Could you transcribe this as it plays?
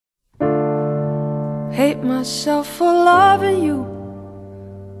Hate myself for loving you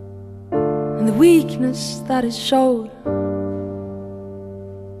and the weakness that it showed.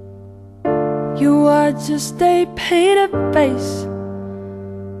 You are just a painted face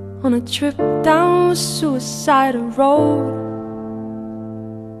on a trip down a suicidal road.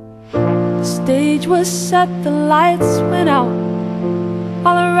 The stage was set, the lights went out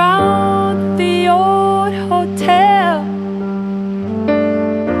all around the old hotel.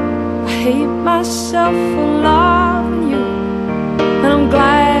 I hate myself for loving you, and I'm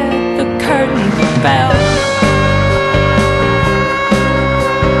glad the curtain fell.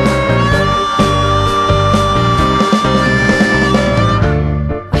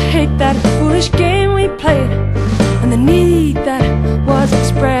 I hate that foolish game we played and the need that was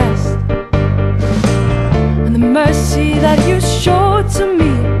expressed, and the mercy that you showed to me.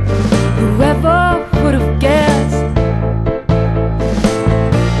 Whoever would have guessed?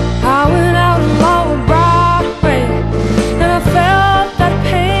 I went out along Broadway and I felt that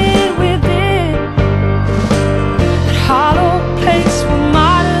pain within. That hollow place where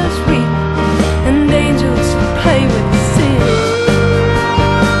martyrs weep and angels play with sin.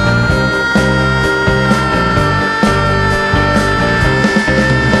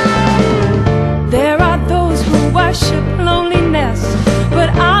 There are those who worship loneliness, but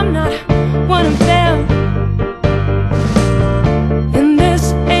I'm not one of them. In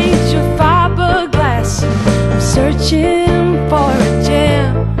this age of fiberglass, I'm searching for a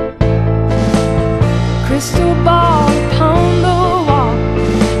gem. Crystal ball upon the wall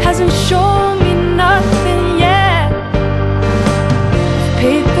hasn't shown me nothing yet. I've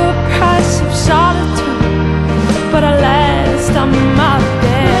paid the price of solitude, but at last I'm out of bed.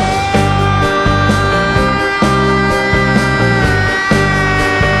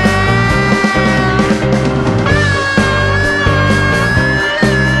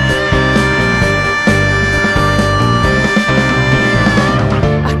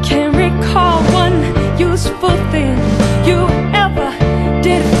 Useful thing you ever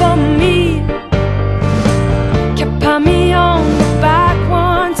did for me. Kept patting me on the back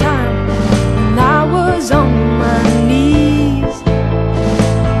one time when I was on my knees.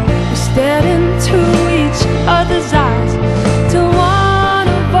 We stared into each other's eyes till one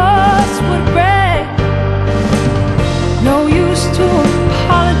of us would break. No use to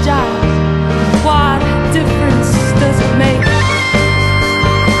apologize. What difference does it make?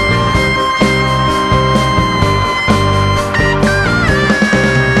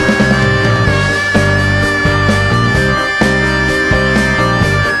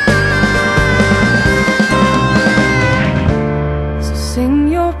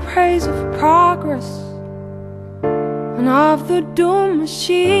 Praise of progress and of the doom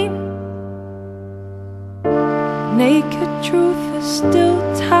machine. Naked truth is still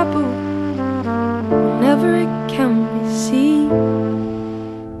taboo whenever it can be seen.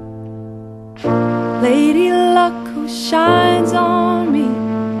 Lady Luck, who shines on me,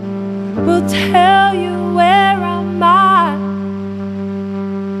 will tell you where I'm at.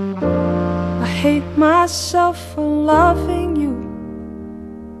 I hate myself for loving you,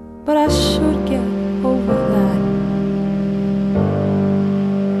 but I should get